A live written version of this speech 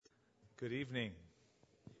Good evening.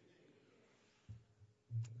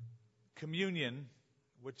 Communion,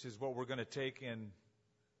 which is what we're going to take in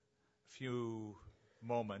a few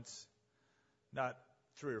moments, not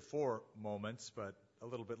 3 or 4 moments, but a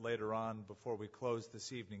little bit later on before we close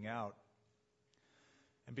this evening out.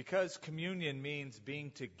 And because communion means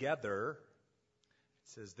being together,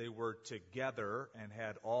 it says they were together and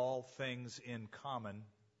had all things in common.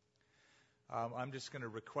 I'm just going to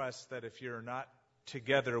request that if you're not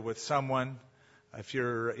together with someone, if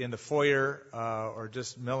you're in the foyer or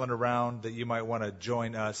just milling around, that you might want to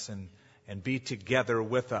join us and be together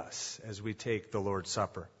with us as we take the Lord's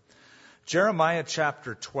Supper. Jeremiah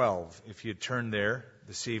chapter 12, if you'd turn there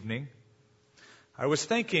this evening. I was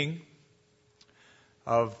thinking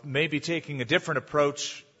of maybe taking a different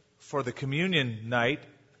approach for the communion night,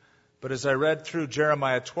 but as I read through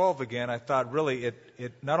Jeremiah 12 again, I thought really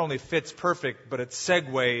it not only fits perfect, but it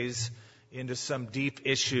segues into some deep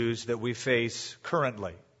issues that we face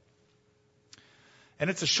currently. And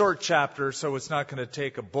it's a short chapter, so it's not going to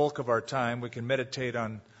take a bulk of our time. We can meditate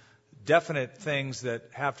on definite things that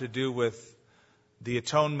have to do with the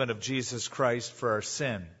atonement of Jesus Christ for our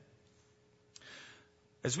sin.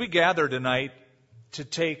 As we gather tonight to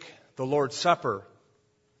take the Lord's Supper,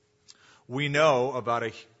 we know about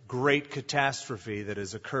a great catastrophe that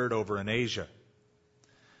has occurred over in Asia.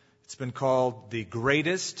 It's been called the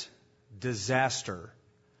greatest disaster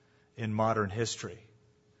in modern history,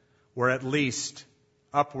 where at least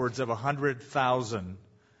upwards of 100,000,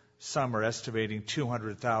 some are estimating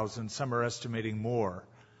 200,000, some are estimating more,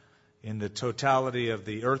 in the totality of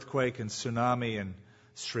the earthquake and tsunami in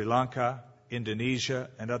Sri Lanka, Indonesia,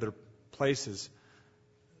 and other places.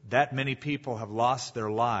 That many people have lost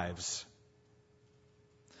their lives.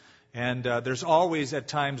 And there's always, at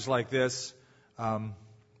times like this,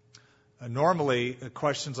 normally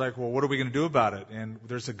questions like, well, what are we going to do about it? And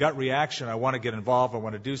there's a gut reaction. I want to get involved. I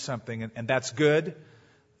want to do something. And that's good.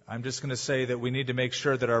 I'm just going to say that we need to make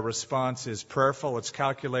sure that our response is prayerful, it's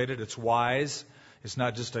calculated, it's wise. It's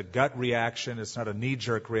not just a gut reaction. It's not a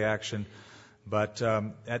knee-jerk reaction. But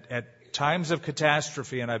at times of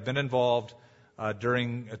catastrophe, and I've been involved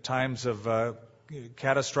during times of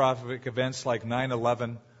catastrophic events like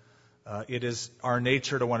 9/11, it is our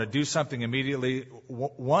nature to want to do something immediately,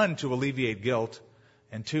 one, to alleviate guilt,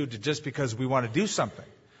 and two, to just because we want to do something.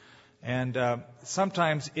 And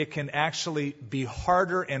sometimes it can actually be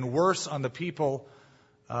harder and worse on the people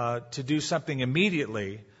to do something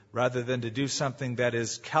immediately rather than to do something that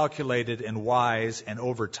is calculated and wise and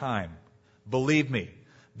over time. Believe me,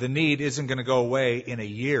 the need isn't going to go away in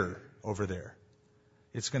a year over there.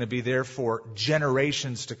 It's going to be there for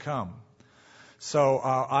generations to come. So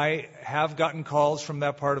I have gotten calls from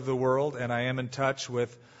that part of the world, and I am in touch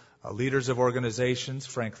with leaders of organizations,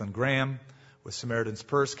 Franklin Graham, with Samaritan's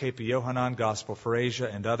Purse, KP Yohanan, Gospel for Asia,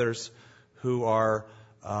 and others who are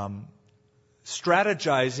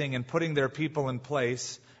strategizing and putting their people in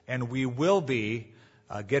place, and we will be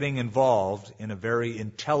getting involved in a very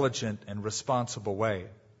intelligent and responsible way.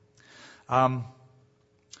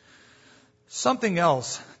 Something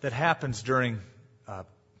else that happens during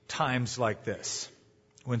times like this,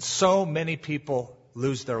 when so many people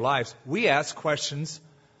lose their lives, we ask questions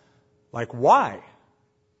like, why?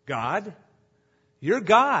 God? You're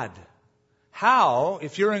God. How,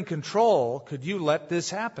 if you're in control, could you let this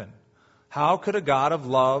happen? How could a God of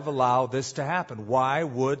love allow this to happen? Why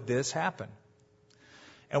would this happen?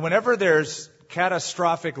 And whenever there's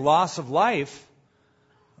catastrophic loss of life,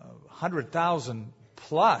 100,000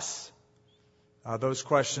 plus, those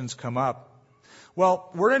questions come up. Well,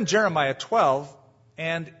 we're in Jeremiah 12,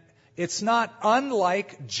 and it's not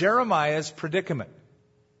unlike Jeremiah's predicament.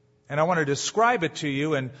 And I want to describe it to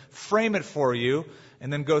you and frame it for you,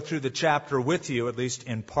 and then go through the chapter with you, at least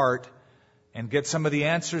in part, and get some of the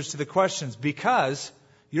answers to the questions, because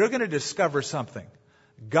you're going to discover something.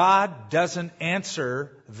 God doesn't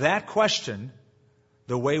answer that question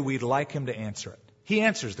the way we'd like Him to answer it. He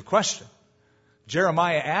answers the question.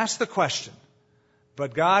 Jeremiah asked the question,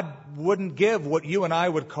 but God wouldn't give what you and I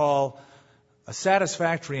would call a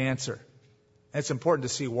satisfactory answer. And it's important to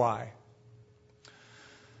see why.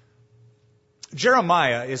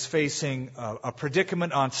 Jeremiah is facing a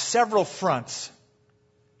predicament on several fronts.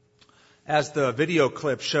 As the video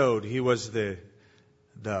clip showed, he was the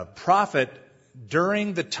prophet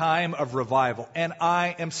during the time of revival. And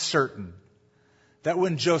I am certain that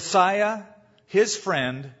when Josiah, his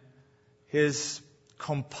friend, his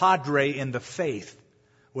compadre in the faith,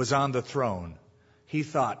 was on the throne, he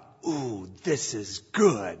thought, ooh, this is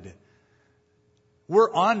good.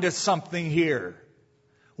 We're on to something here.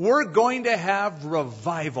 We're going to have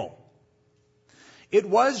revival. It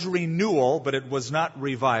was renewal, but it was not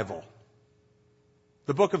revival.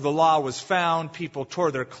 The book of the law was found. People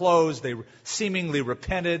tore their clothes. They seemingly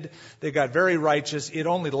repented. They got very righteous. It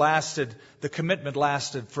only lasted, the commitment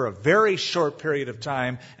lasted for a very short period of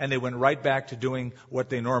time, and they went right back to doing what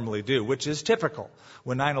they normally do, which is typical.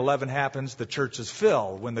 When 9/11 happens, the churches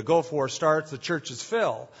fill. When the Gulf War starts, the churches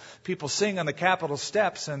fill. People sing on the Capitol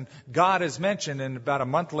steps, and God is mentioned, and about a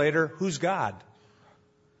month later, who's God?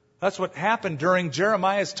 That's what happened during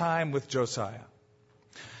Jeremiah's time with Josiah.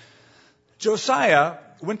 Josiah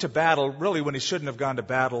went to battle, really when he shouldn't have gone to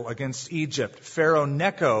battle, against Egypt. Pharaoh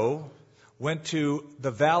Necho went to the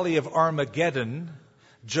valley of Armageddon.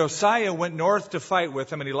 Josiah went north to fight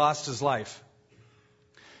with him, and he lost his life.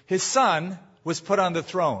 His son was put on the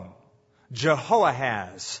throne,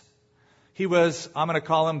 Jehoahaz. He was, I'm going to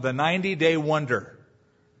call him the 90-day wonder.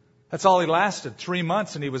 That's all he lasted, 3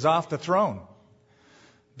 months, and he was off the throne.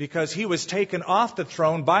 Because he was taken off the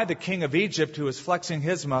throne by the king of Egypt, who was flexing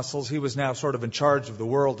his muscles. He was now sort of in charge of the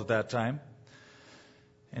world at that time.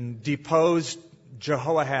 And deposed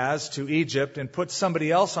Jehoahaz to Egypt and put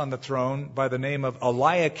somebody else on the throne by the name of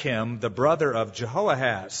Eliakim, the brother of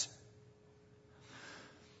Jehoahaz.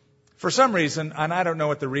 For some reason, and I don't know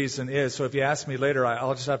what the reason is, so if you ask me later,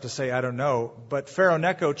 I'll just have to say I don't know, but Pharaoh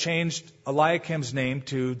Necho changed Eliakim's name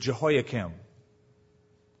to Jehoiakim.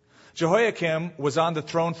 Jehoiakim was on the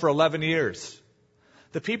throne for 11 years.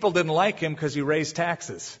 The people didn't like him because he raised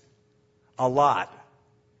taxes. A lot.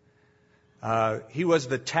 He was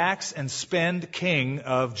the tax and spend king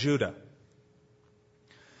of Judah.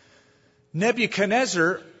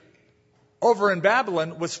 Nebuchadnezzar, over in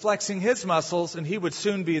Babylon, was flexing his muscles, and he would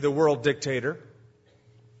soon be the world dictator.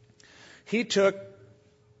 He took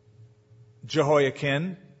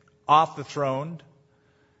Jehoiakim off the throne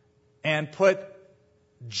and put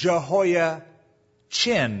Jehoiachin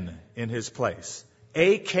in his place,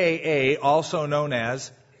 a.k.a. also known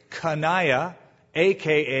as Coniah,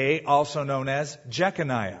 a.k.a. also known as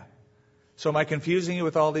Jeconiah. So am I confusing you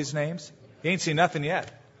with all these names? You ain't seen nothing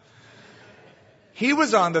yet. He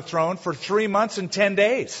was on the throne for 3 months and 10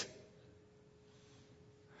 days.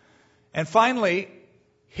 And finally,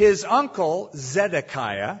 his uncle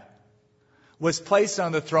Zedekiah was placed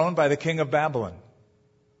on the throne by the king of Babylon,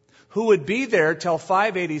 who would be there till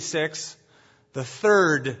 586, the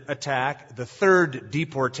third attack, the third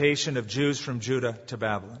deportation of Jews from Judah to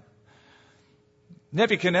Babylon.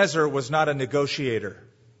 Nebuchadnezzar was not a negotiator.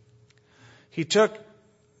 He took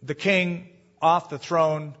the king off the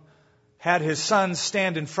throne, had his sons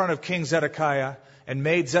stand in front of King Zedekiah, and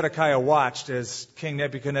made Zedekiah watch as King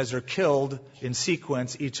Nebuchadnezzar killed in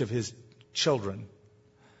sequence each of his children,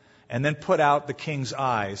 and then put out the king's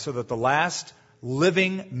eye so that the last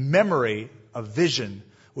living memory of vision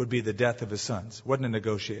would be the death of his sons. Wasn't a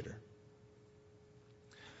negotiator.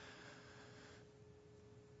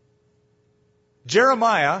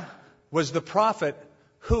 Jeremiah was the prophet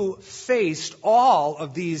who faced all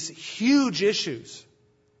of these huge issues.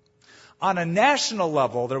 On a national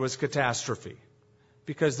level, there was catastrophe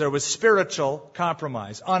because there was spiritual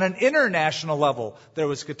compromise. On an international level, there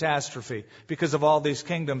was catastrophe because of all these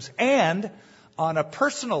kingdoms. And on a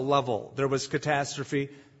personal level, there was catastrophe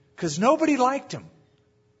because nobody liked him.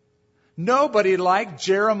 Nobody liked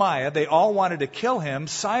Jeremiah. They all wanted to kill him,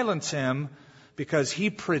 silence him, because he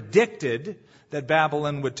predicted that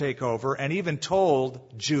Babylon would take over and even told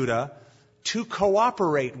Judah to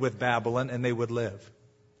cooperate with Babylon and they would live.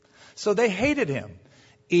 So they hated him.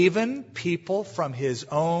 Even people from his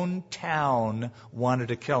own town wanted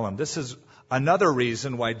to kill him. This is another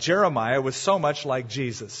reason why Jeremiah was so much like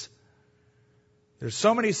Jesus. There's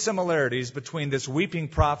so many similarities between this weeping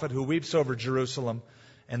prophet who weeps over Jerusalem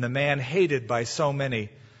and the man hated by so many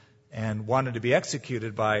and wanted to be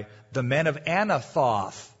executed by the men of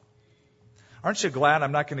Anathoth. Aren't you glad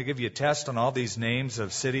I'm not going to give you a test on all these names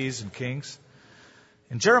of cities and kings?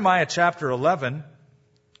 In Jeremiah chapter 11,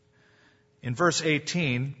 in verse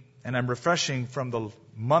 18, and I'm refreshing from the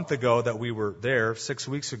month ago that we were there, 6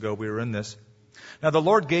 weeks ago we were in this. Now the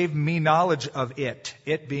Lord gave me knowledge of it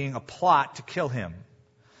being a plot to kill him.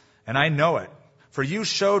 And I know it, for you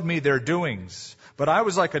showed me their doings. But I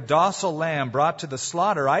was like a docile lamb brought to the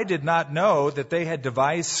slaughter. I did not know that they had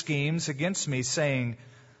devised schemes against me, saying,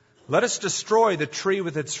 let us destroy the tree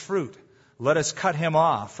with its fruit. Let us cut him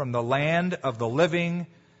off from the land of the living,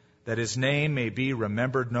 that his name may be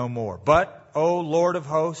remembered no more. But, O Lord of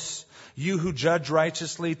hosts, you who judge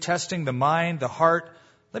righteously, testing the mind, the heart,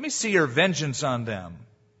 let me see your vengeance on them.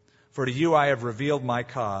 For to you I have revealed my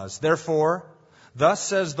cause. Therefore, thus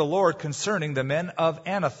says the Lord concerning the men of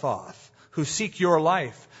Anathoth, who seek your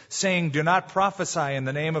life, saying, do not prophesy in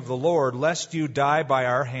the name of the Lord, lest you die by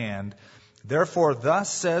our hand. Therefore,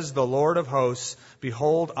 thus says the Lord of hosts,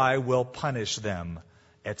 behold, I will punish them,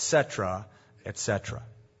 etc., etc.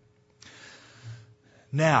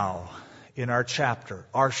 Now, in our chapter,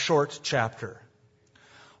 our short chapter,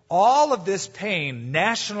 all of this pain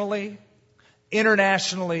nationally,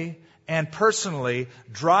 internationally, and personally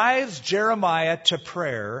drives Jeremiah to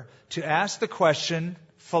prayer to ask the question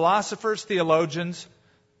philosophers, theologians,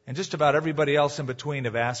 and just about everybody else in between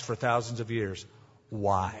have asked for thousands of years.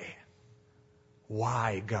 Why?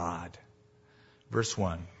 Why, God? Verse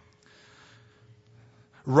 1.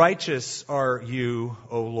 Righteous are you,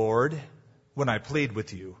 O Lord, when I plead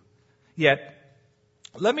with you. Yet,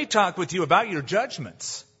 let me talk with you about your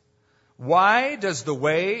judgments. Why does the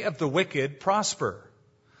way of the wicked prosper?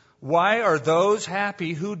 Why are those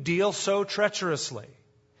happy who deal so treacherously?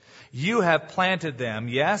 You have planted them.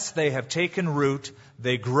 Yes, they have taken root.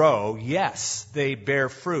 They grow. Yes, they bear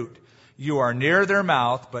fruit. You are near their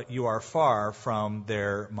mouth, but you are far from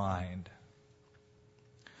their mind.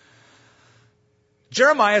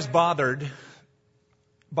 Jeremiah is bothered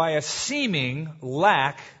by a seeming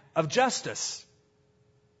lack of justice.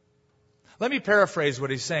 Let me paraphrase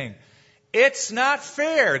what he's saying. It's not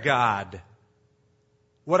fair, God,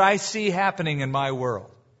 what I see happening in my world.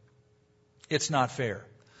 It's not fair.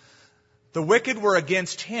 The wicked were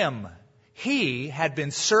against him. He had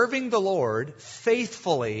been serving the Lord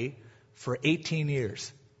faithfully for 18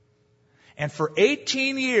 years. And for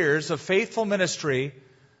 18 years of faithful ministry,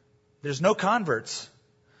 there's no converts.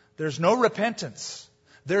 There's no repentance.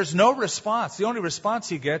 There's no response. The only response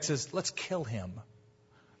he gets is, let's kill him,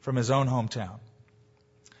 from his own hometown.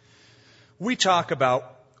 We talk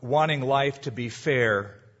about wanting life to be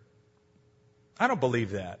fair. I don't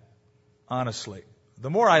believe that, honestly. The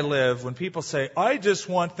more I live, when people say, I just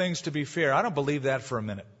want things to be fair, I don't believe that for a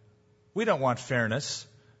minute. We don't want fairness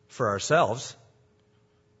for ourselves.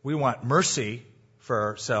 We want mercy for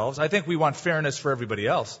ourselves. I think we want fairness for everybody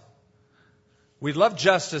else. We love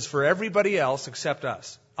justice for everybody else except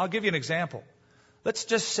us. I'll give you an example. Let's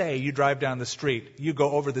just say you drive down the street, you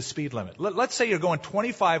go over the speed limit. Let's say you're going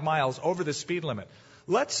 25 miles over the speed limit.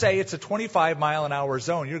 Let's say it's a 25 mile an hour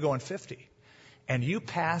zone, you're going 50. And you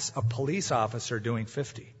pass a police officer doing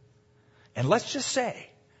 50. And let's just say,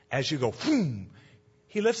 as you go, boom,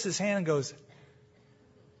 he lifts his hand and goes,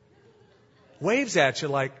 waves at you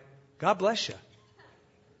like, God bless you.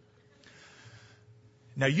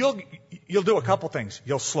 Now you'll do a couple things.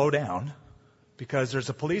 You'll slow down because there's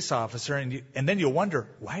a police officer, and then you'll wonder,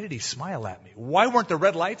 why did he smile at me? Why weren't the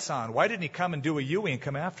red lights on? Why didn't he come and do a U-turn and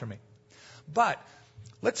come after me? But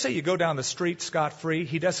let's say you go down the street scot-free.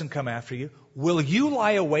 He doesn't come after you. Will you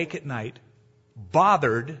lie awake at night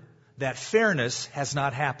bothered that fairness has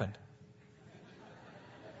not happened?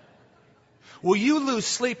 Will you lose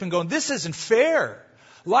sleep and go, this isn't fair.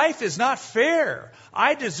 Life is not fair.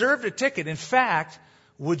 I deserved a ticket. In fact,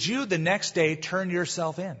 would you the next day turn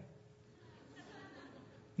yourself in?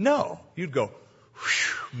 No. You'd go,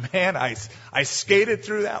 man, I skated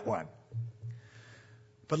through that one.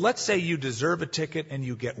 But let's say you deserve a ticket and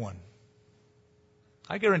you get one.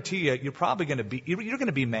 I guarantee you, you're going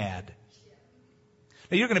to be mad.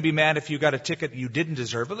 Now, you're going to be mad if you got a ticket you didn't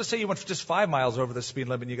deserve. But let's say you went just 5 miles over the speed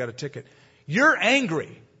limit and you got a ticket. You're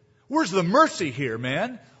angry. Where's the mercy here,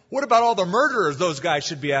 man? What about all the murderers those guys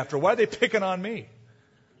should be after? Why are they picking on me?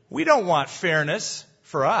 We don't want fairness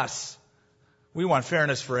for us. We want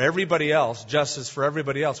fairness for everybody else, justice for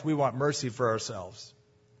everybody else. We want mercy for ourselves.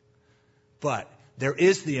 But there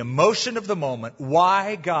is the emotion of the moment.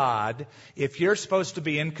 Why, God, if you're supposed to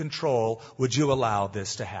be in control, would you allow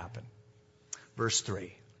this to happen? Verse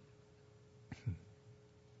 3.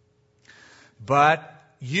 But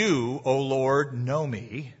you, O Lord, know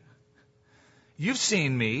me. You've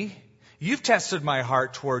seen me. You've tested my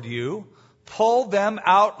heart toward you. Pull them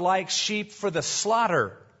out like sheep for the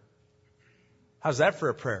slaughter. How's that for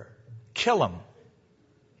a prayer? Kill them.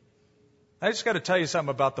 I just got to tell you something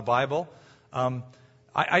about the Bible.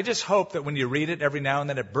 I just hope that when you read it, every now and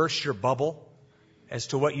then it bursts your bubble as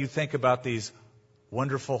to what you think about these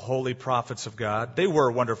wonderful, holy prophets of God. They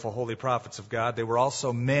were wonderful, holy prophets of God. They were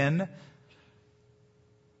also men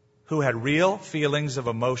who had real feelings of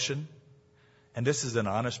emotion. And this is an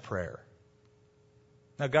honest prayer.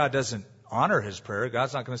 Now, God doesn't honor his prayer.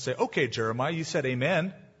 God's not going to say, okay, Jeremiah, you said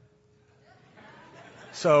amen.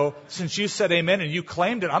 So since you said amen and you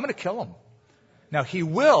claimed it, I'm going to kill him. Now, he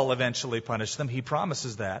will eventually punish them. He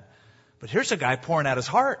promises that. But here's a guy pouring out his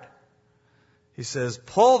heart. He says,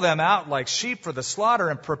 pull them out like sheep for the slaughter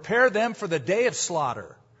and prepare them for the day of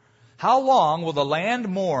slaughter. How long will the land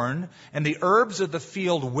mourn and the herbs of the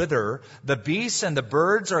field wither? The beasts and the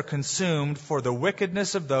birds are consumed for the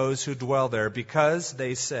wickedness of those who dwell there, because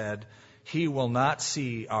they said, he will not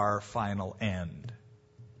see our final end.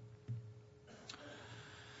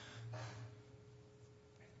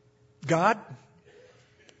 God,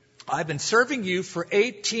 I've been serving you for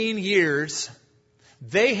 18 years.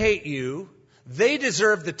 They hate you. They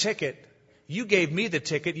deserve the ticket. You gave me the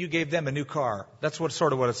ticket. You gave them a new car. That's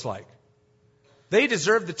sort of what it's like. They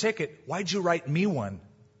deserve the ticket. Why'd you write me one?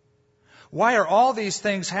 Why are all these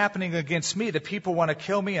things happening against me? The people want to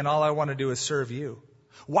kill me, and all I want to do is serve you.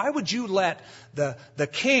 Why would you let the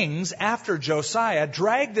kings after Josiah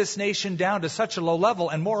drag this nation down to such a low level?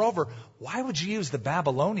 And moreover, why would you use the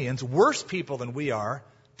Babylonians, worse people than we are,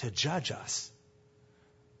 to judge us?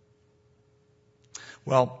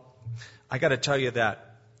 Well, I got to tell you that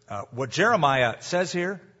what Jeremiah says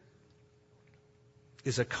here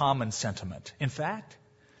is a common sentiment. In fact,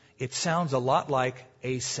 it sounds a lot like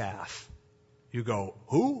Asaph. You go,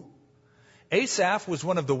 who? Asaph was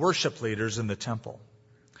one of the worship leaders in the temple.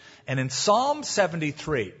 And in Psalm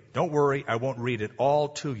 73, don't worry, I won't read it all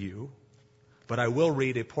to you, but I will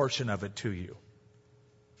read a portion of it to you.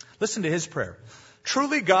 Listen to his prayer.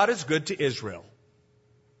 Truly God is good to Israel,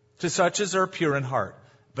 to such as are pure in heart.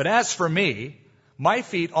 But as for me, my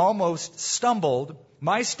feet almost stumbled,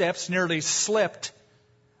 my steps nearly slipped.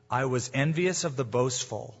 I was envious of the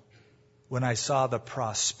boastful when I saw the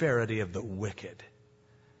prosperity of the wicked.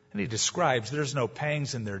 And he describes there's no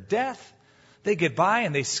pangs in their death. They get by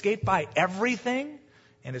and they skate by everything.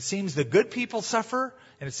 And it seems the good people suffer,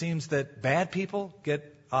 and it seems that bad people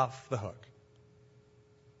get off the hook.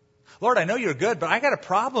 Lord, I know you're good, but I got a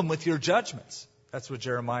problem with your judgments. That's what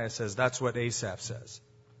Jeremiah says. That's what Asaph says.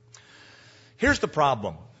 Here's the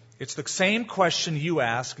problem. It's the same question you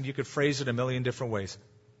ask, and you could phrase it a million different ways.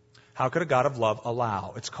 How could a God of love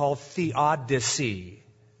allow? It's called theodicy.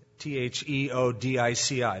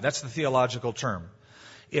 Theodici. That's the theological term.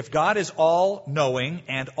 If God is all-knowing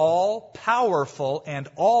and all-powerful and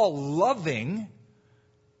all-loving,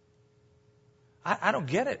 I don't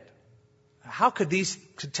get it. How could these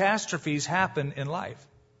catastrophes happen in life?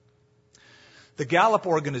 The Gallup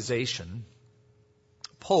organization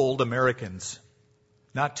polled Americans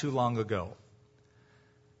not too long ago.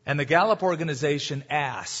 And the Gallup organization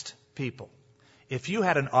asked people, if you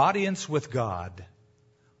had an audience with God,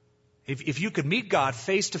 if you could meet God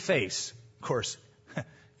face to face, of course,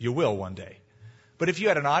 you will one day. But if you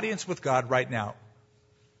had an audience with God right now,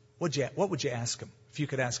 what would you ask him? If you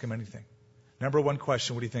could ask him anything. Number one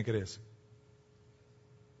question, what do you think it is?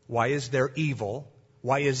 Why is there evil?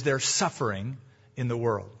 Why is there suffering in the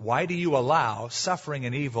world? Why do you allow suffering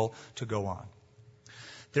and evil to go on?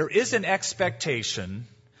 There is an expectation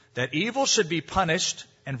that evil should be punished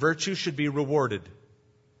and virtue should be rewarded.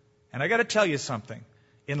 And I got to tell you something.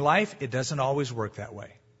 In life, it doesn't always work that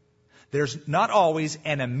way. There's not always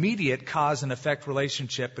an immediate cause and effect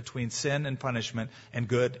relationship between sin and punishment and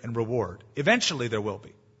good and reward. Eventually there will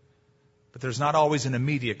be. But there's not always an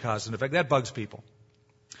immediate cause and effect. That bugs people.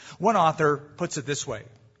 One author puts it this way.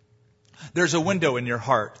 There's a window in your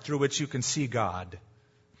heart through which you can see God.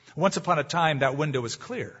 Once upon a time, that window was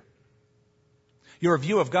clear. Your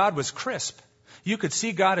view of God was crisp. You could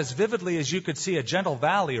see God as vividly as you could see a gentle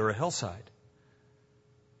valley or a hillside.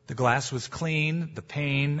 The glass was clean, the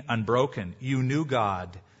pane unbroken. You knew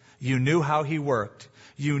God. You knew how he worked.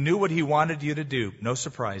 You knew what he wanted you to do. No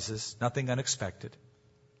surprises, nothing unexpected.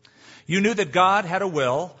 You knew that God had a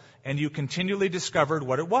will, and you continually discovered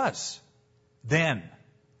what it was. Then,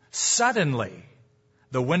 suddenly,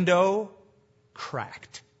 the window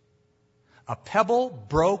cracked. A pebble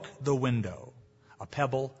broke the window, a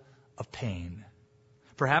pebble of pain.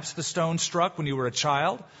 Perhaps the stone struck when you were a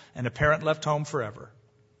child and a parent left home forever.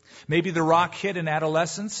 Maybe the rock hit in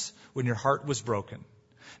adolescence when your heart was broken.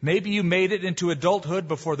 Maybe you made it into adulthood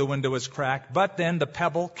before the window was cracked, but then the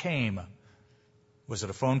pebble came. Was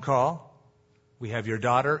it a phone call? We have your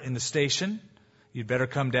daughter in the station. You'd better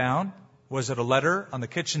come down. Was it a letter on the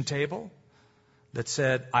kitchen table that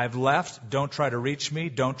said, I've left, don't try to reach me,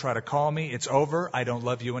 don't try to call me, it's over, I don't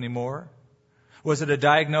love you anymore? Was it a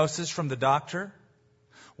diagnosis from the doctor?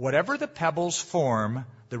 Whatever the pebble's form,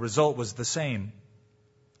 the result was the same.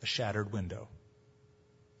 A shattered window.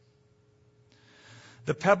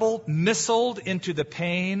 The pebble missiled into the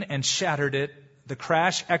pane and shattered it. The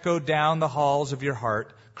crash echoed down the halls of your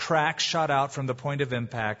heart. Cracks shot out from the point of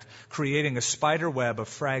impact, creating a spider web of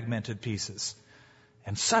fragmented pieces.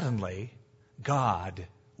 And suddenly, God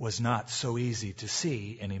was not so easy to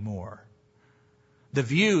see anymore. The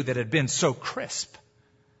view that had been so crisp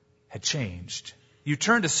had changed. You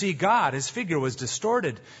turned to see God. His figure was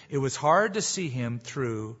distorted. It was hard to see him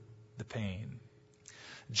through the pain.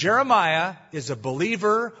 Jeremiah is a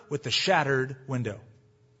believer with the shattered window.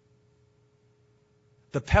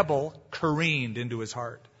 The pebble careened into his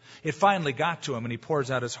heart. It finally got to him, and he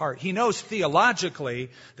pours out his heart. He knows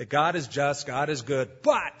theologically that God is just, God is good,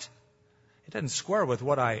 but it doesn't square with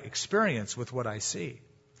what I experience, with what I see.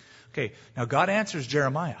 Okay, now God answers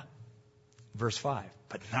Jeremiah, verse 5,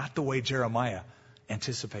 but not the way Jeremiah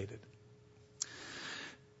anticipated.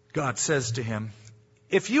 God says to him,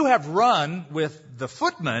 if you have run with the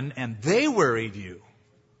footmen and they worried you,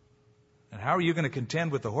 then how are you going to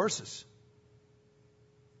contend with the horses?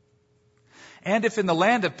 And if in the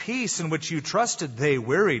land of peace in which you trusted they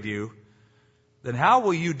wearied you, then how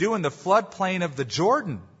will you do in the floodplain of the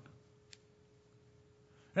Jordan?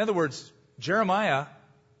 In other words, Jeremiah,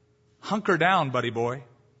 hunker down, buddy boy.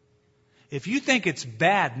 If you think it's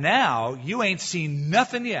bad now, you ain't seen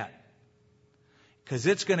nothing yet. Because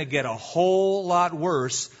it's going to get a whole lot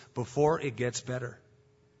worse before it gets better.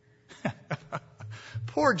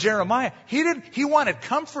 Poor Jeremiah. He wanted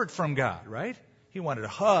comfort from God, right? He wanted a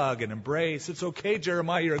hug and embrace. It's okay,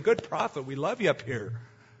 Jeremiah. You're a good prophet. We love you up here.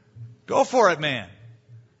 Go for it, man.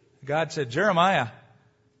 God said, Jeremiah,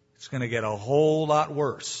 it's going to get a whole lot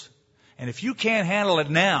worse. And if you can't handle it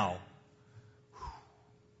now,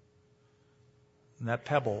 that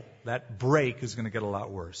pebble, that break is going to get a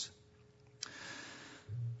lot worse.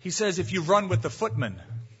 He says, if you run with the footmen,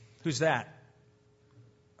 who's that?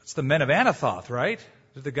 That's the men of Anathoth, right?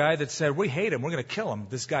 They're the guy that said, we hate him. We're going to kill him,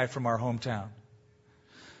 this guy from our hometown.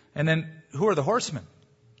 And then who are the horsemen?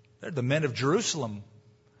 They're the men of Jerusalem.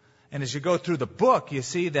 And as you go through the book, you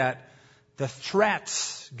see that the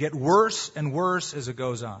threats get worse and worse as it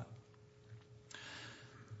goes on.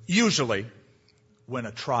 Usually, when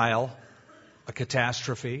a trial, a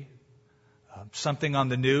catastrophe, something on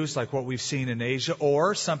the news like what we've seen in Asia,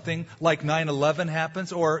 or something like 9/11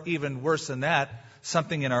 happens, or even worse than that,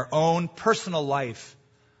 something in our own personal life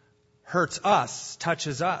hurts us,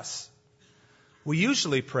 touches us, we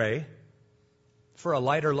usually pray for a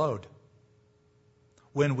lighter load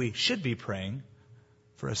when we should be praying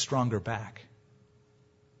for a stronger back.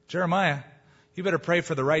 Jeremiah, you better pray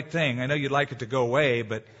for the right thing. I know you'd like it to go away,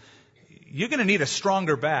 but you're going to need a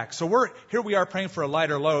stronger back. So here we are praying for a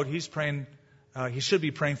lighter load. He should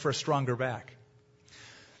be praying for a stronger back.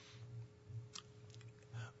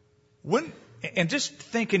 And just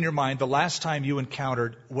think in your mind the last time you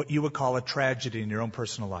encountered what you would call a tragedy in your own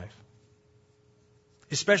personal life.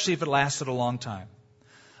 Especially if it lasted a long time.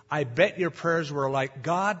 I bet your prayers were like,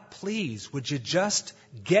 God, please, would you just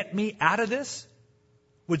get me out of this?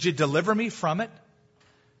 Would you deliver me from it?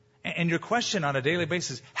 And your question on a daily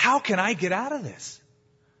basis, how can I get out of this?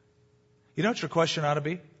 You know what your question ought to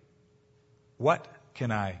be? What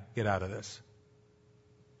can I get out of this?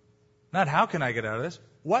 Not how can I get out of this?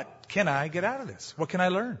 What can I get out of this? What can I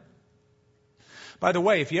learn? By the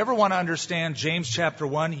way, if you ever want to understand James chapter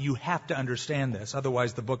 1, you have to understand this.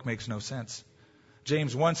 Otherwise, the book makes no sense.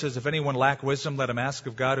 James 1 says, if anyone lack wisdom, let him ask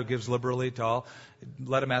of God who gives liberally to all.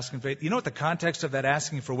 Let him ask in faith. You know what the context of that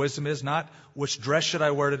asking for wisdom is? Not which dress should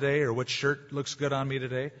I wear today or which shirt looks good on me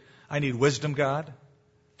today. I need wisdom, God,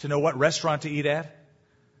 to know what restaurant to eat at.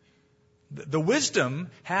 The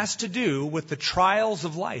wisdom has to do with the trials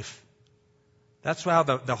of life. That's how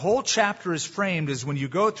the whole chapter is framed, is when you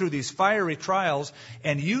go through these fiery trials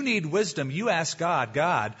and you need wisdom, you ask God,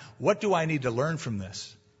 God, what do I need to learn from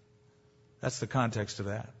this? That's the context of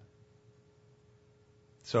that.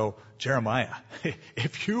 So, Jeremiah,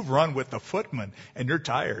 if you run with the footman and you're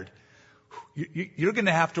tired, you're going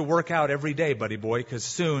to have to work out every day, buddy boy, because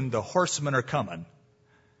soon the horsemen are coming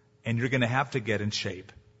and you're going to have to get in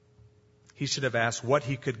shape. He should have asked what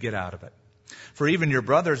he could get out of it. For even your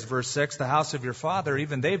brothers, verse 6, the house of your father,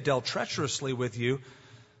 even they've dealt treacherously with you.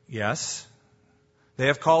 Yes, they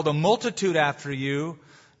have called a multitude after you.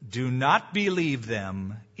 Do not believe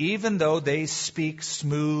them, even though they speak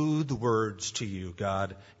smooth words to you.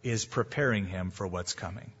 God is preparing him for what's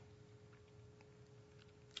coming.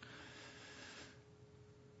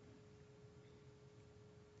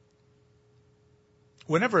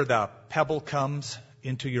 Whenever the pebble comes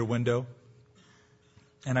into your window,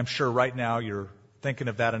 and I'm sure right now you're thinking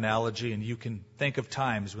of that analogy, and you can think of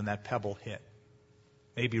times when that pebble hit,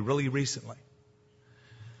 maybe really recently.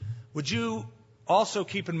 Would you also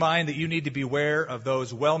keep in mind that you need to beware of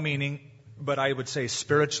those well-meaning, but I would say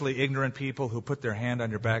spiritually ignorant people who put their hand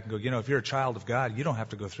on your back and go, if you're a child of God, you don't have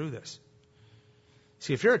to go through this.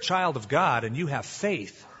 See, if you're a child of God and you have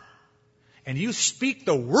faith, and you speak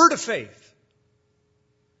the word of faith,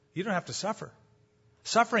 you don't have to suffer.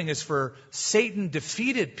 Suffering is for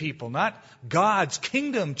Satan-defeated people, not God's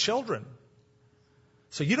kingdom children.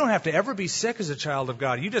 So you don't have to ever be sick as a child of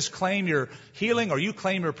God. You just claim your healing or you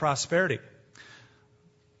claim your prosperity.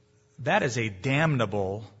 That is a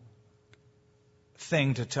damnable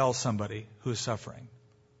thing to tell somebody who's suffering.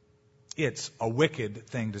 It's a wicked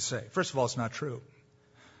thing to say. First of all, it's not true.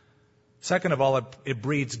 Second of all, it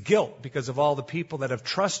breeds guilt because of all the people that have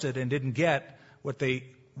trusted and didn't get what they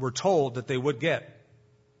were told that they would get.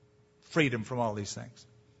 Freedom from all these things.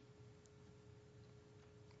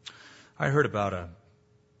 I heard about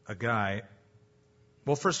a guy.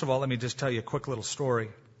 Well, first of all, let me just tell you a quick little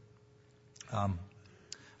story. A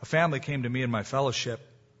family came to me in my fellowship.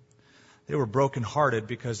 They were brokenhearted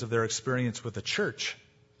because of their experience with the church.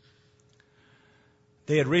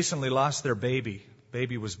 They had recently lost their baby.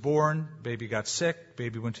 Baby was born, baby got sick,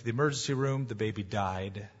 baby went to the emergency room, the baby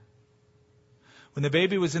died. When the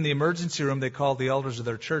baby was in the emergency room, they called the elders of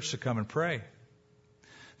their church to come and pray.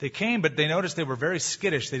 They came, but they noticed they were very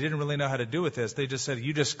skittish. They didn't really know how to do with this. They just said,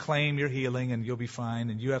 you just claim your healing and you'll be fine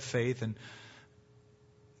and you have faith. And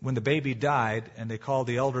when the baby died and they called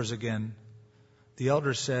the elders again, the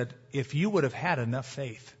elders said, if you would have had enough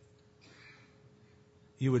faith,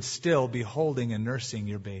 you would still be holding and nursing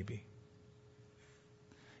your baby.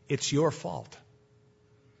 It's your fault.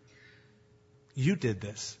 You did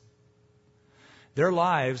this. Their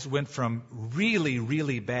lives went from really,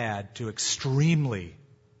 really bad to extremely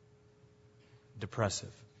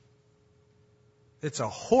depressive. It's a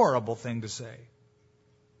horrible thing to say.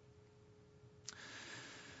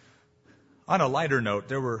 On a lighter note,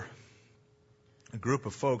 there were a group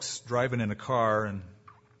of folks driving in a car, and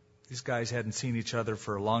these guys hadn't seen each other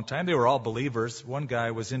for a long time. They were all believers. One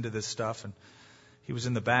guy was into this stuff, and he was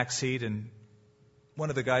in the back seat, and one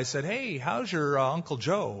of the guys said, hey, how's your Uncle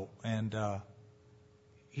Joe? And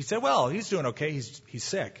he said, well, he's doing okay. He's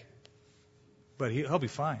sick, but he'll be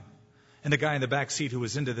fine. And the guy in the back seat who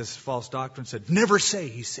was into this false doctrine said, never say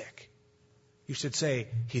he's sick. You should say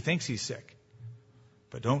he thinks he's sick.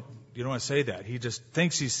 But you don't want to say that. He just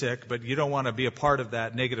thinks he's sick, but you don't want to be a part of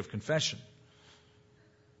that negative confession.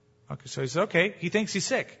 Okay, so he said, okay, he thinks he's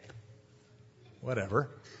sick. Whatever.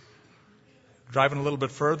 Driving a little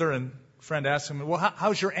bit further, and a friend asked him, well,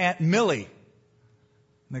 how's your Aunt Millie?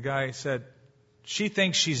 And the guy said, she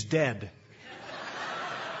thinks she's dead.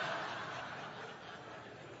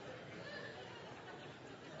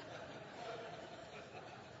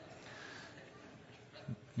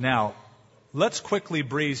 Now, let's quickly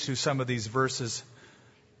breeze through some of these verses,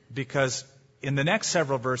 because in the next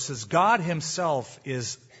several verses, God himself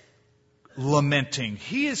is lamenting.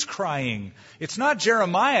 He is crying. It's not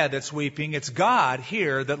Jeremiah that's weeping. It's God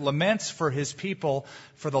here that laments for his people,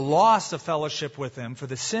 for the loss of fellowship with him, for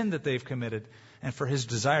the sin that they've committed, and for his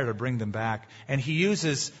desire to bring them back. And he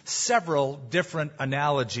uses several different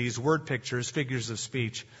analogies, word pictures, figures of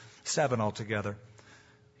speech, 7 altogether.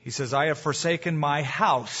 He says, I have forsaken my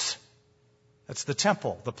house. That's the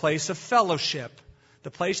temple, the place of fellowship, the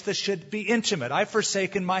place that should be intimate. I've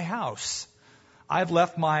forsaken my house. I've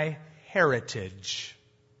left my heritage.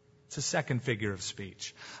 It's a second figure of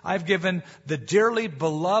speech. I've given the dearly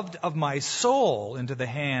beloved of my soul into the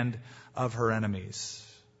hand of her enemies.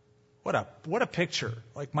 What a picture.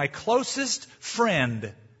 Like my closest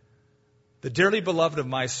friend, the dearly beloved of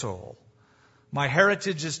my soul. My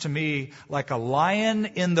heritage is to me like a lion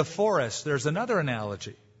in the forest. There's another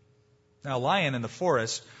analogy. Now, a lion in the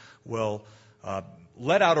forest will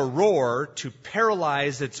let out a roar to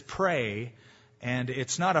paralyze its prey, and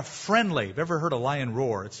it's not a friendly. Have you ever heard a lion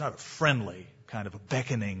roar? It's not a friendly, kind of a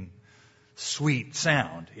beckoning, sweet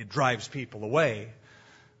sound. It drives people away.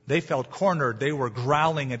 They felt cornered. They were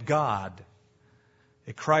growling at God.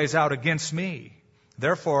 It cries out against me.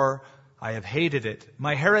 Therefore, I have hated it.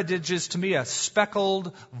 My heritage is to me a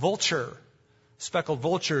speckled vulture. Speckled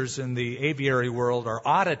vultures in the aviary world are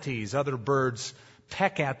oddities. Other birds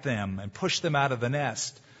peck at them and push them out of the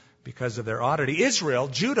nest because of their oddity. Israel,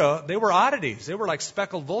 Judah, they were oddities. They were like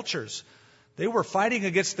speckled vultures. They were fighting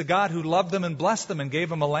against the God who loved them and blessed them and gave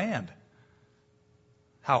them a land.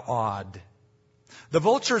 How odd. The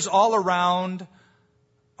vultures all around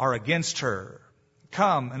are against her.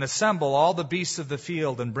 Come and assemble all the beasts of the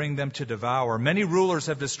field and bring them to devour. Many rulers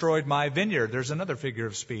have destroyed my vineyard. There's another figure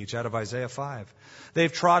of speech out of Isaiah 5.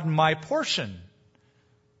 They've trodden my portion.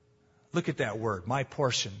 Look at that word, my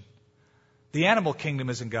portion. The animal kingdom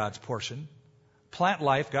isn't God's portion. Plant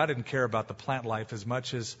life, God didn't care about the plant life as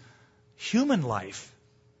much as human life.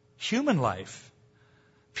 Human life.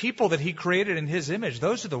 People that he created in his image,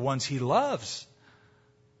 those are the ones he loves.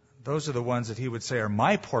 Those are the ones that he would say are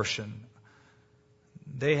my portion.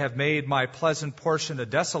 They have made my pleasant portion a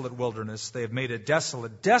desolate wilderness. They have made it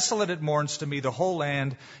desolate. Desolate it mourns to me. The whole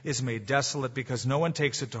land is made desolate because no one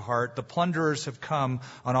takes it to heart. The plunderers have come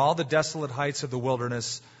on all the desolate heights of the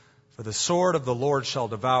wilderness. For the sword of the Lord shall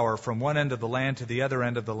devour from one end of the land to the other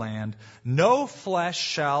end of the land. No flesh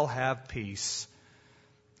shall have peace.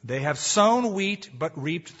 They have sown wheat but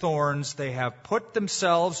reaped thorns. They have put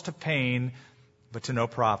themselves to pain but to no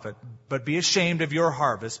profit. But be ashamed of your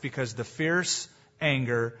harvest because the fierce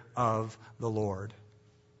anger of the Lord.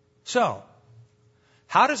 So,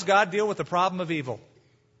 how does God deal with the problem of evil?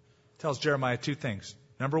 Tells Jeremiah two things.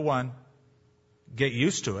 Number one, get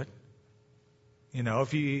used to it. You know,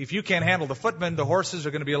 if you can't handle the footmen, the horses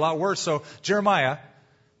are going to be a lot worse. So, Jeremiah,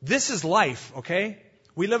 this is life, okay?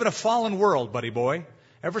 We live in a fallen world, buddy boy.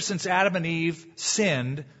 Ever since Adam and Eve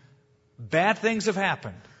sinned, bad things have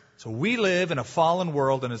happened. So we live in a fallen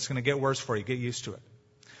world, and it's going to get worse for you. Get used to it.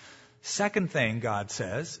 Second thing God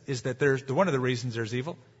says is that one of the reasons there's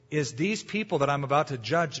evil is these people that I'm about to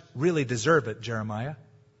judge really deserve it, Jeremiah.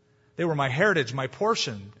 They were my heritage, my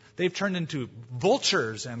portion. They've turned into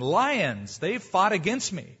vultures and lions. They've fought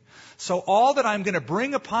against me. So all that I'm going to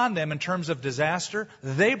bring upon them in terms of disaster,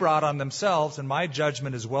 they brought on themselves, and my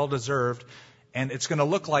judgment is well deserved. And it's going to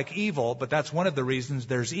look like evil, but that's one of the reasons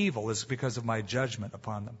there's evil, is because of my judgment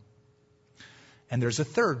upon them. And there's a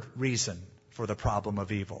third reason for the problem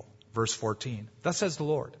of evil. Verse 14. Thus says the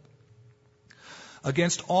Lord,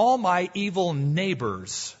 against all my evil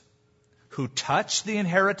neighbors who touch the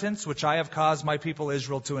inheritance which I have caused my people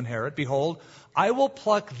Israel to inherit, behold, I will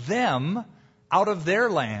pluck them out of their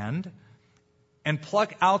land and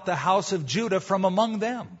pluck out the house of Judah from among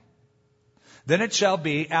them. Then it shall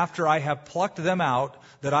be, after I have plucked them out,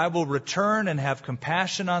 that I will return and have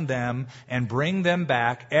compassion on them and bring them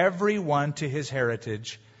back, every one to his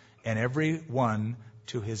heritage and every one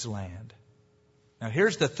to his land. Now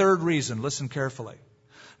here's the third reason. Listen carefully.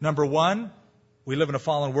 Number one, we live in a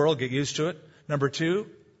fallen world. Get used to it. Number two,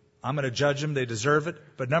 I'm going to judge them. They deserve it.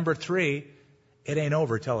 But number three, it ain't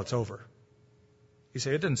over till it's over. You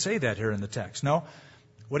say, it didn't say that here in the text. No.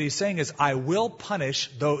 What he's saying is, I will punish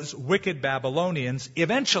those wicked Babylonians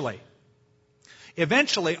eventually.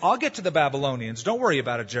 Eventually, I'll get to the Babylonians. Don't worry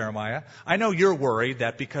about it, Jeremiah. I know you're worried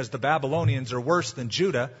that because the Babylonians are worse than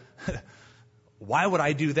Judah, why would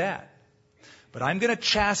I do that? But I'm going to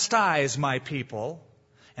chastise my people,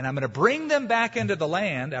 and I'm going to bring them back into the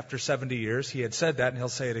land after 70 years. He had said that, and he'll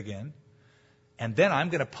say it again. And then I'm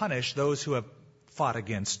going to punish those who have fought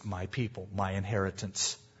against my people, my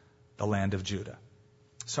inheritance, the land of Judah.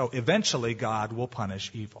 So eventually God will punish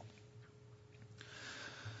evil.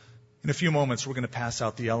 In a few moments we're going to pass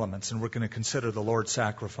out the elements and we're going to consider the Lord's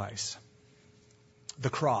sacrifice. The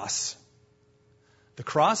cross. The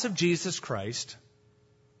cross of Jesus Christ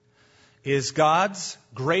is God's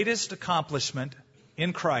greatest accomplishment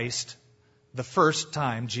in Christ the first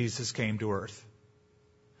time Jesus came to earth.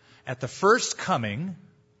 At the first coming,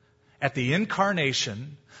 at the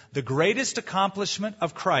incarnation, the greatest accomplishment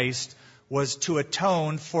of Christ was to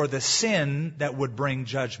atone for the sin that would bring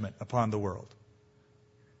judgment upon the world.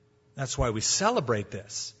 That's why we celebrate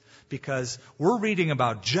this, because we're reading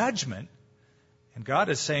about judgment, and God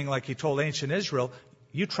is saying, like he told ancient Israel,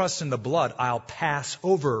 you trust in the blood, I'll pass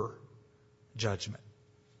over judgment.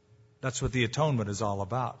 That's what the atonement is all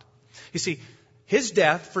about. You see, his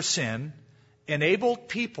death for sin enabled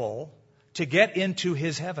people to get into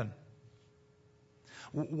his heaven.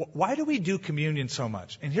 Why do we do communion so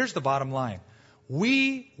much? And here's the bottom line.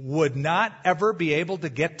 We would not ever be able to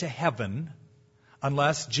get to heaven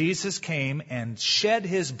unless Jesus came and shed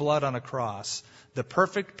his blood on a cross, the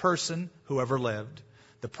perfect person who ever lived,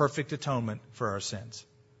 the perfect atonement for our sins.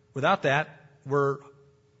 Without that, we're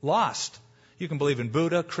lost. You can believe in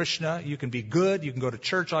Buddha, Krishna, you can be good, you can go to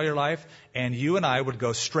church all your life, and you and I would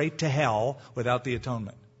go straight to hell without the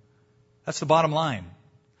atonement. That's the bottom line.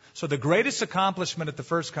 So the greatest accomplishment at the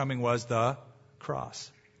first coming was the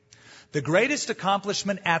cross. The greatest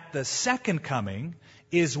accomplishment at the second coming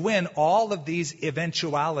is when all of these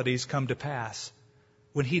eventualities come to pass.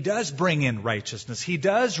 When he does bring in righteousness, he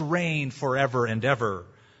does reign forever and ever.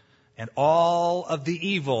 And all of the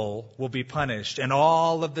evil will be punished, and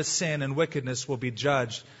all of the sin and wickedness will be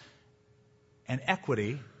judged, and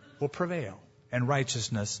equity will prevail, and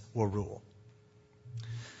righteousness will rule.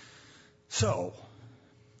 So,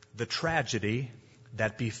 the tragedy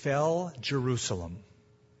that befell Jerusalem,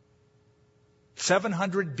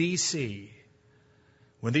 700 BC,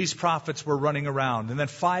 when these prophets were running around, and then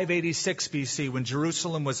 586 BC, when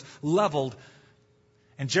Jerusalem was leveled,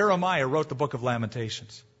 and Jeremiah wrote the book of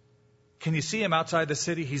Lamentations. Can you see him outside the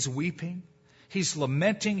city? He's weeping. He's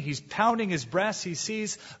lamenting. He's pounding his breast. He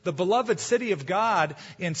sees the beloved city of God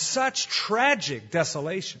in such tragic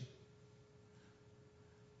desolation.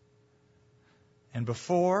 And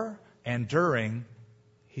before and during,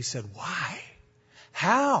 he said, why?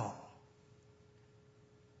 How?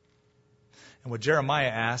 And what Jeremiah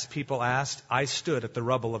asked, people asked, I stood at the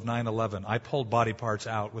rubble of 9/11. I pulled body parts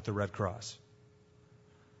out with the Red Cross.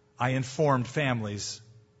 I informed families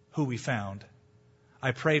who we found.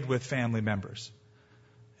 I prayed with family members.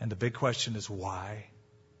 And the big question is why?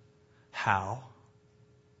 How?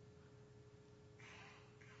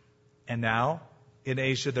 And now, in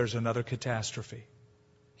Asia, there's another catastrophe.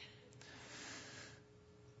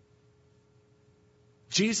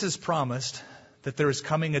 Jesus promised that there is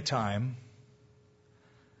coming a time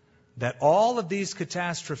that all of these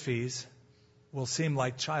catastrophes will seem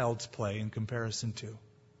like child's play in comparison to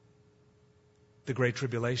the Great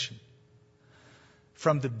Tribulation.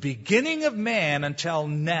 From the beginning of man until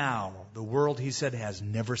now, the world, he said, has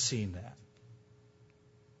never seen that.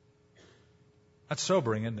 That's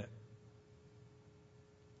sobering, isn't it?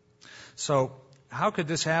 So, how could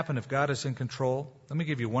this happen if God is in control? Let me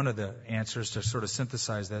give you one of the answers to sort of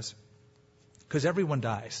synthesize this. Because everyone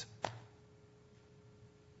dies.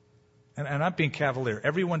 And I'm not being cavalier.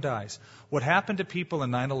 Everyone dies. What happened to people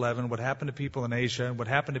in 9/11, what happened to people in Asia, and what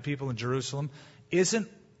happened to people in Jerusalem isn't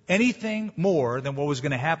anything more than what was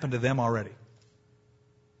going to happen to them already.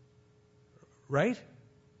 Right?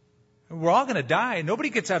 We're all going to die. Nobody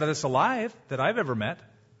gets out of this alive that I've ever met.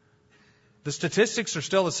 The statistics are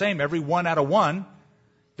still the same. Every 1 out of 1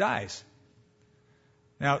 dies.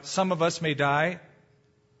 Now, some of us may die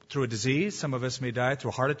through a disease. Some of us may die through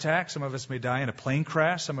a heart attack. Some of us may die in a plane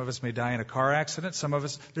crash. Some of us may die in a car accident. Some of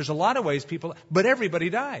us, there's a lot of ways people, but everybody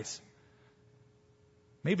dies.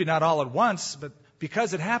 Maybe not all at once, but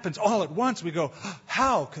because it happens all at once, we go,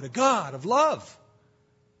 how could a God of love?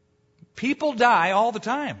 People die all the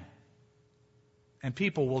time. And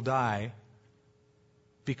people will die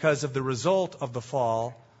because of the result of the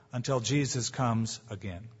fall until Jesus comes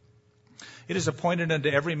again. It is appointed unto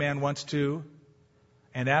every man once to,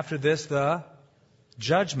 and after this the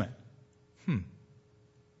judgment.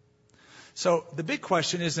 So the big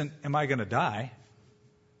question isn't, am I going to die?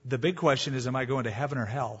 The big question is, am I going to heaven or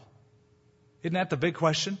hell? Isn't that the big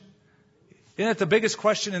question? Isn't that the biggest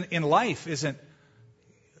question in life?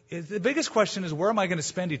 The biggest question is, where am I going to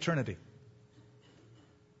spend eternity?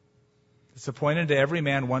 It's appointed to every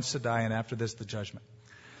man once to die, and after this the judgment.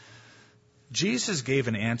 Jesus gave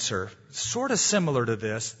an answer sort of similar to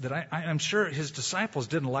this that I'm sure his disciples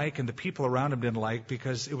didn't like and the people around him didn't like,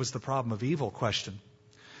 because it was the problem of evil question.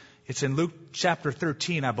 It's in Luke chapter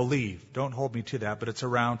 13, I believe. Don't hold me to that, but it's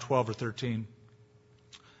around 12 or 13.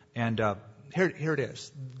 And here it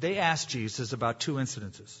is. They asked Jesus about 2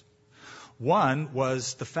 incidences. One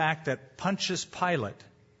was the fact that Pontius Pilate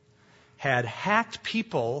had hacked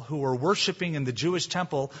people who were worshiping in the Jewish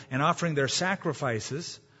temple and offering their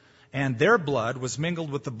sacrifices, and their blood was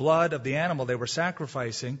mingled with the blood of the animal they were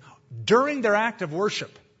sacrificing. During their act of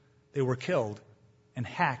worship, they were killed and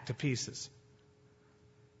hacked to pieces.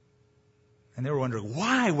 And they were wondering,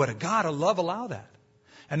 why would a God of love allow that?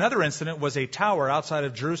 Another incident was a tower outside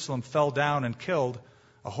of Jerusalem fell down and killed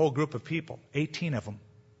a whole group of people, 18 of them,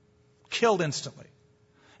 killed instantly.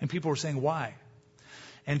 And people were saying, why?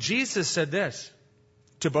 And Jesus said this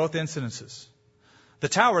to both incidences. The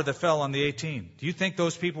tower that fell on the 18, do you think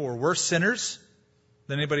those people were worse sinners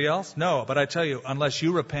than anybody else? No, but I tell you, unless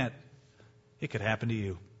you repent, it could happen to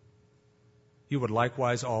you. You would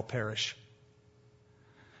likewise all perish.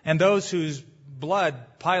 And those whose blood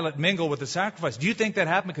Pilate mingled with the sacrifice, do you think that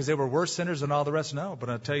happened because they were worse sinners than all the rest? No, but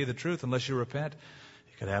I'll tell you the truth, unless you repent,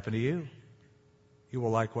 it could happen to you. You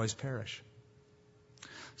will likewise perish.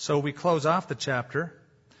 So we close off the chapter,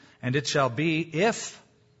 and it shall be if,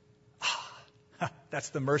 that's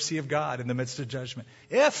the mercy of God in the midst of judgment.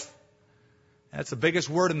 If, that's the biggest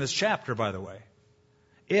word in this chapter, by the way.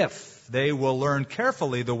 If they will learn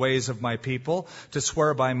carefully the ways of my people to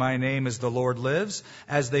swear by my name as the Lord lives,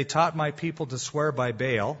 as they taught my people to swear by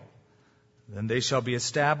Baal, then they shall be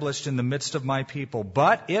established in the midst of my people.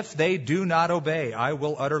 But if they do not obey, I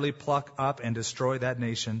will utterly pluck up and destroy that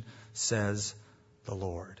nation, says the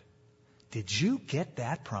Lord. Did you get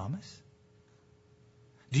that promise?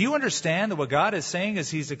 Do you understand that what God is saying is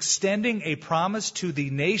He's extending a promise to the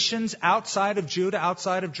nations outside of Judah,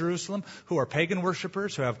 outside of Jerusalem, who are pagan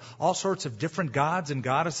worshipers, who have all sorts of different gods and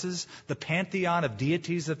goddesses, the pantheon of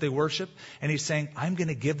deities that they worship. And He's saying, I'm going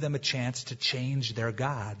to give them a chance to change their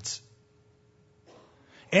gods.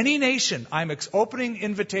 Any nation, I'm opening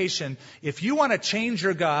invitation. If you want to change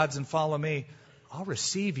your gods and follow me, I'll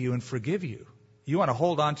receive you and forgive you. You want to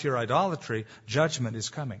hold on to your idolatry, judgment is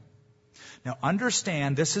coming. Now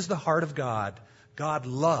understand, this is the heart of God. God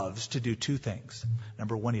loves to do two things.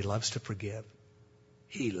 Number one, He loves to forgive.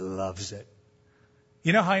 He loves it.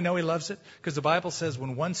 You know how I know He loves it? Because the Bible says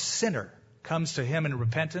when one sinner comes to Him in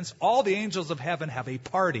repentance, all the angels of heaven have a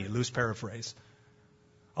party, loose paraphrase.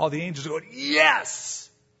 All the angels go, yes!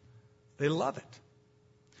 They love it.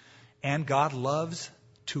 And God loves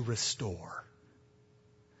to restore.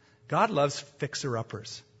 God loves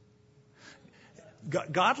fixer-uppers.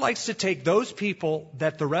 God likes to take those people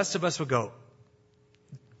that the rest of us would go,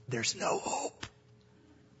 there's no hope.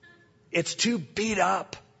 It's too beat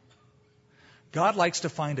up. God likes to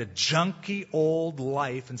find a junky old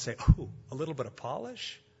life and say, oh, a little bit of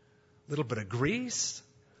polish, a little bit of grease,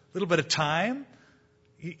 a little bit of time.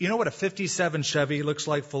 You know what a 57 Chevy looks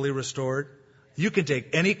like fully restored? You can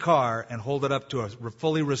take any car and hold it up to a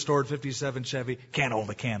fully restored 57 Chevy. Can't hold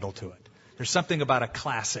a candle to it. There's something about a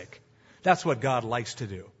classic. That's what God likes to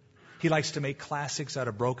do. He likes to make classics out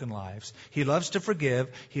of broken lives. He loves to forgive.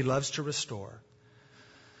 He loves to restore.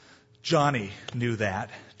 Johnny knew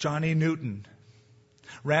that. Johnny Newton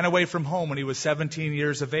ran away from home when he was 17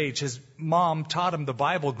 years of age. His mom taught him the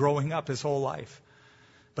Bible growing up his whole life.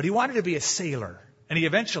 But he wanted to be a sailor, and he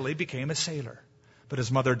eventually became a sailor. But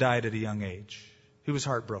his mother died at a young age. He was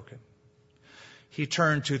heartbroken. He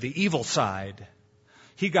turned to the evil side.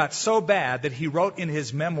 He got so bad that he wrote in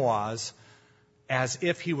his memoirs, as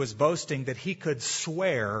if he was boasting, that he could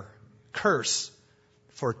swear, curse,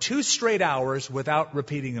 for 2 straight hours without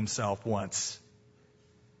repeating himself once.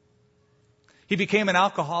 He became an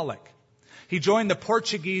alcoholic. He joined the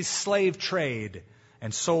Portuguese slave trade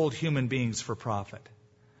and sold human beings for profit.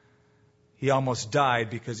 He almost died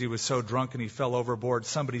because he was so drunk and he fell overboard.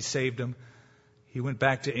 Somebody saved him. He went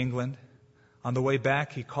back to England. On the way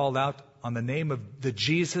back, he called out on the name of the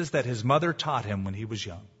Jesus that his mother taught him when he was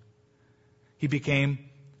young. He became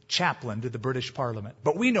chaplain to the British Parliament.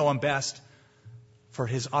 But we know him best for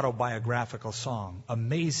his autobiographical song,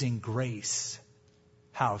 Amazing Grace.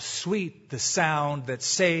 How sweet the sound that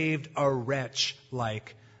saved a wretch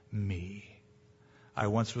like me. I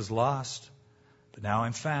once was lost, but now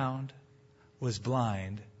I'm found. Was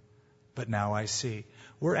blind, but now I see.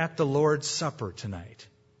 We're at the Lord's Supper tonight.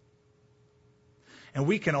 And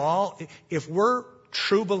we can all, if we're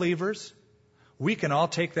true believers, we can all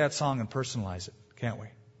take that song and personalize it, can't we?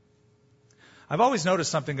 I've always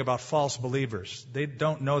noticed something about false believers. They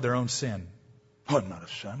don't know their own sin. Oh, I'm not a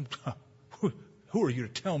sin. Who are you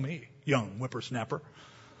to tell me, young whippersnapper?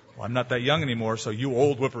 Well, I'm not that young anymore, so you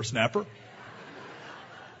old whippersnapper.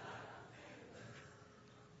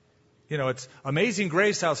 You know, it's amazing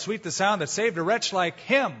grace, how sweet the sound that saved a wretch like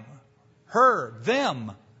him, her,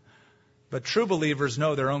 them. But true believers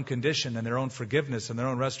know their own condition and their own forgiveness and their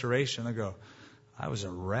own restoration. They go, I was a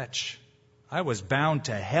wretch. I was bound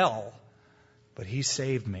to hell, but He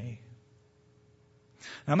saved me.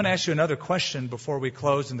 Now, I'm going to ask you another question before we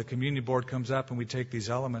close and the communion board comes up and we take these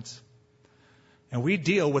elements. And we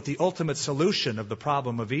deal with the ultimate solution of the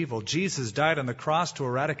problem of evil. Jesus died on the cross to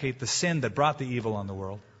eradicate the sin that brought the evil on the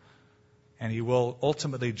world. And He will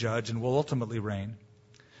ultimately judge and will ultimately reign.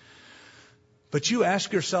 But you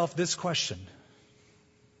ask yourself this question.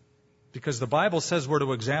 Because the Bible says we're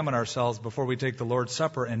to examine ourselves before we take the Lord's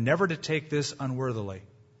Supper and never to take this unworthily.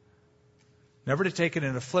 Never to take it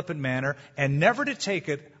in a flippant manner and never to take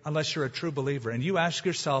it unless you're a true believer. And you ask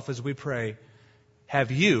yourself as we pray, have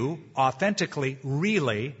you authentically,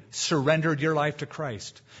 really surrendered your life to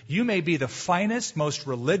Christ? You may be the finest, most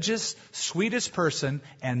religious, sweetest person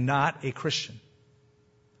and not a Christian.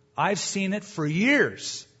 I've seen it for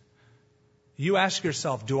years. You ask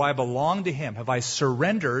yourself, do I belong to Him? Have I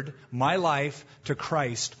surrendered my life to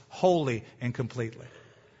Christ wholly and completely?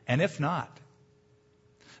 And if not,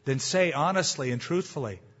 then say honestly and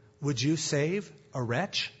truthfully, would you save a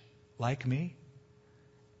wretch like me?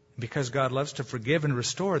 Because God loves to forgive and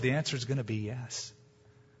restore, the answer is going to be yes.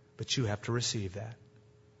 But you have to receive that.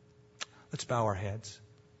 Let's bow our heads.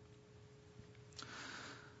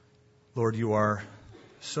 Lord, You are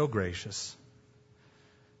so gracious.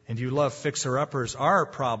 And You love fixer-uppers. Our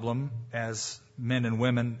problem as men and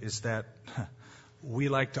women is that we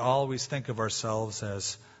like to always think of ourselves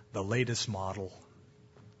as the latest model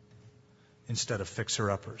instead of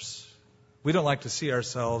fixer-uppers. We don't like to see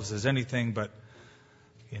ourselves as anything but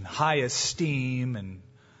in high esteem and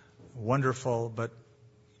wonderful, but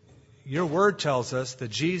Your Word tells us that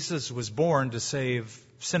Jesus was born to save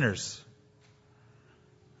sinners.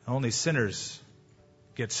 Only sinners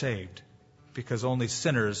get saved because only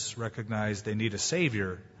sinners recognize they need a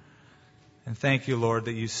Savior. And thank you, Lord,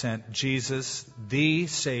 that you sent Jesus, the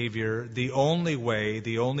Savior, the only way,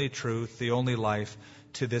 the only truth, the only life,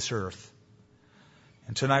 to this earth.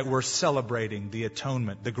 And tonight we're celebrating the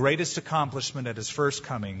atonement, the greatest accomplishment at His first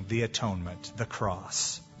coming, the atonement, the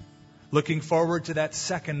cross. Looking forward to that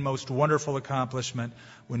second most wonderful accomplishment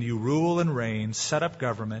when you rule and reign, set up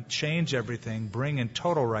government, change everything, bring in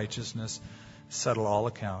total righteousness, settle all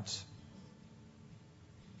accounts.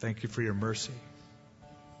 Thank you for your mercy.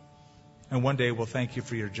 And one day we'll thank you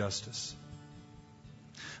for your justice.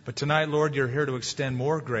 But tonight, Lord, you're here to extend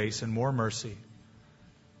more grace and more mercy.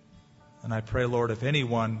 And I pray, Lord, if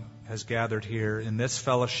anyone has gathered here in this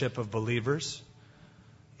fellowship of believers,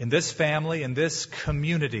 in this family, in this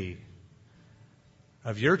community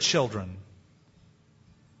of your children,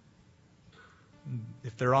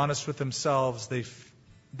 if they're honest with themselves,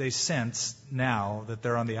 they sense now that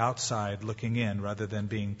they're on the outside looking in rather than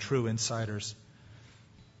being true insiders.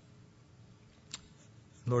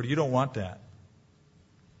 Lord, you don't want that.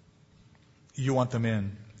 You want them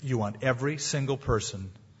in. You want every single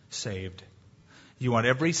person saved. You want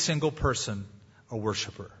every single person a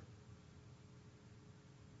worshiper.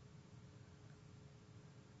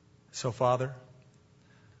 So, Father,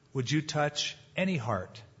 would you touch any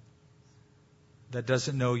heart that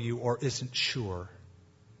doesn't know you or isn't sure?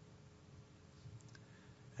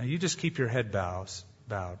 And you just keep your head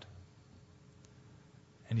bowed.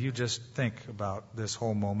 And you just think about this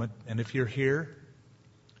whole moment. And if you're here,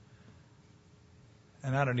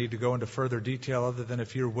 and I don't need to go into further detail other than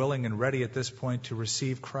if you're willing and ready at this point to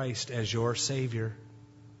receive Christ as your Savior,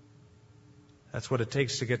 that's what it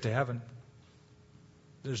takes to get to heaven.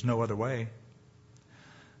 There's no other way.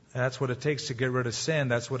 That's what it takes to get rid of sin.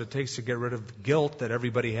 That's what it takes to get rid of guilt that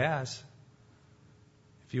everybody has.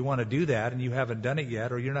 If you want to do that and you haven't done it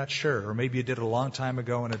yet, or you're not sure, or maybe you did it a long time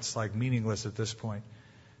ago and it's like meaningless at this point,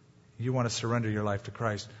 you want to surrender your life to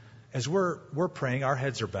Christ. As we're praying, our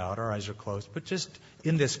heads are bowed, our eyes are closed, but just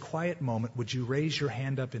in this quiet moment, would you raise your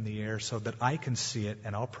hand up in the air so that I can see it,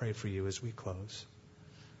 and I'll pray for you as we close.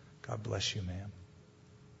 God bless you, ma'am.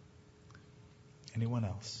 Anyone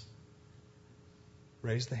else?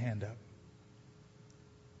 Raise the hand up.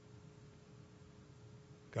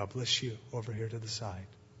 God bless you over here to the side.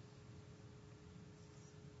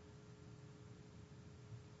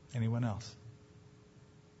 Anyone else?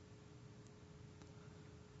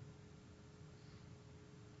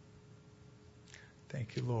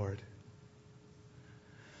 Thank you, Lord.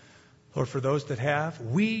 Lord, for those that have,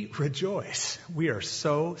 we rejoice. We are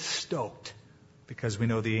so stoked because we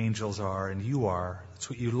know the angels are and you are. That's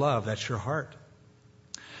what you love. That's your heart.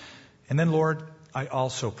 And then, Lord, I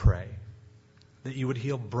also pray that you would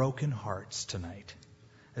heal broken hearts tonight.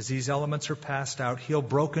 As these elements are passed out, heal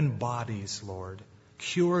broken bodies, Lord.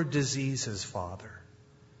 Cure diseases, Father.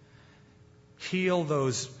 Heal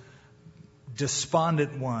those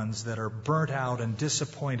despondent ones that are burnt out and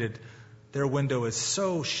disappointed. Their window is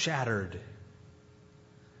so shattered.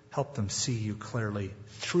 Help them see you clearly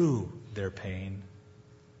through their pain.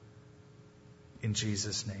 In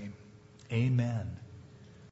Jesus' name, amen.